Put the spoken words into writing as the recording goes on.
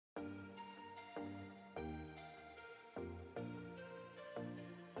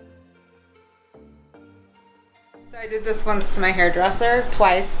So I did this once to my hairdresser,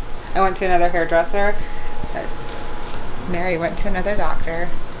 twice. I went to another hairdresser. Mary went to another doctor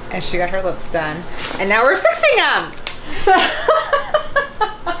and she got her lips done. And now we're fixing them!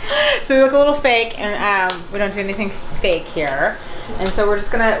 So we look a little fake and we don't do anything fake here. And so we're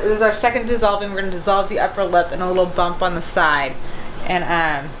just gonna, this is our second dissolving, we're gonna dissolve the upper lip and a little bump on the side.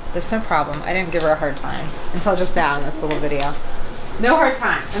 And that's no problem. I didn't give her a hard time until just now in this little video. No hard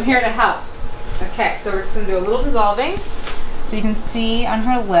time, I'm here to help. Okay, so we're just gonna do a little dissolving. So you can see on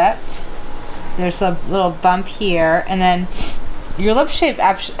her lip, there's a little bump here, and then your lip shape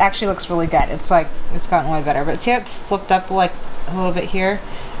actually looks really good. It's like, it's gotten way better, but see how it's flipped up like a little bit here?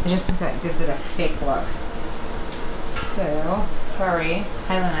 I just think that gives it a fake look. So, sorry,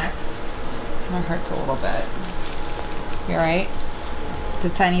 Hylenex. It hurts a little bit. You alright? It's a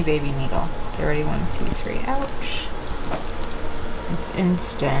tiny baby needle. Get ready, 1, 2, 3, ouch. It's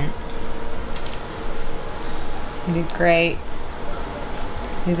instant. You did great.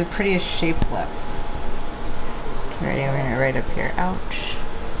 You have the prettiest shaped lip. Get ready, we're gonna right up here, ouch.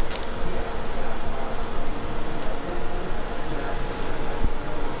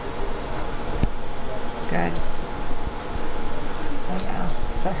 Good. Right now.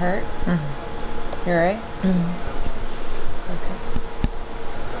 Does that hurt? Mm-hmm. You alright? Mm-hmm. Okay.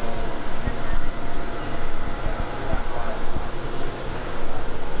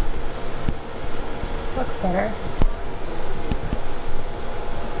 Looks better.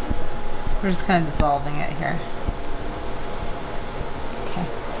 We're just kind of dissolving it here. Okay.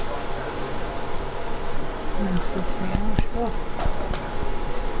 1, 2, 3, ouch. Oh.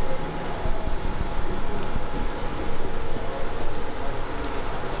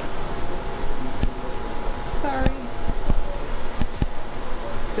 Sorry.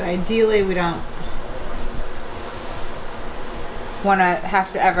 So ideally we don't want to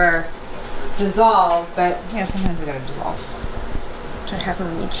have to ever dissolve, but yeah, sometimes we gotta dissolve. Which I have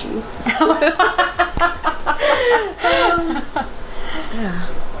on Michi.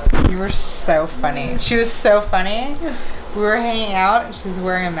 Yeah. You were so funny. She was so funny. We were hanging out and she's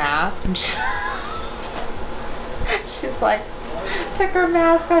wearing a mask and she's like, took her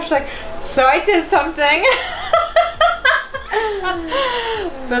mask off. She's like, so I did something.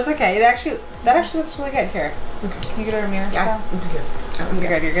 That's okay. That actually looks really good. Here. Okay. Can you get her a mirror? Yeah, I'm good.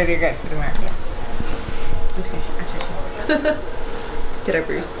 You're good. You're good. You're good. Get a mirror. Yeah. It's okay. Did I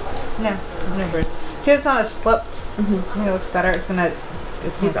bruise? No, no bruise. See, it's not as flipped. Mm-hmm. I think it looks better. It's gonna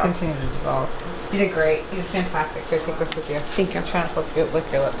continue to dissolve. You did great. You did fantastic. Here, take this with you. Thank you. I'm trying to lick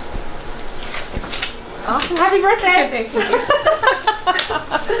your lips. Awesome. Happy birthday! Thank you.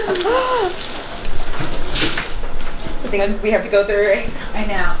 The things we have to go through, right? I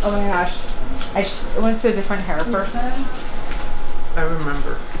know. Oh my gosh. I went to a different hair person. I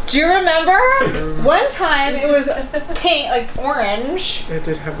remember. Do you remember? One time it was pink, like orange. I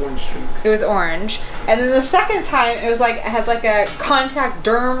did have one streaks. It was orange. And then the second time it was like, it had like a contact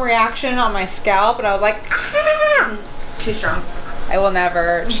derm reaction on my scalp, and I was like, ah! Too strong. I will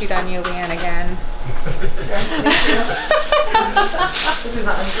never cheat on you, Leanne, again. This is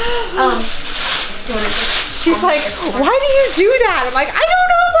not She's like, why do you do that? I'm like, I don't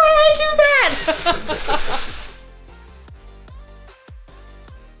know why I do that.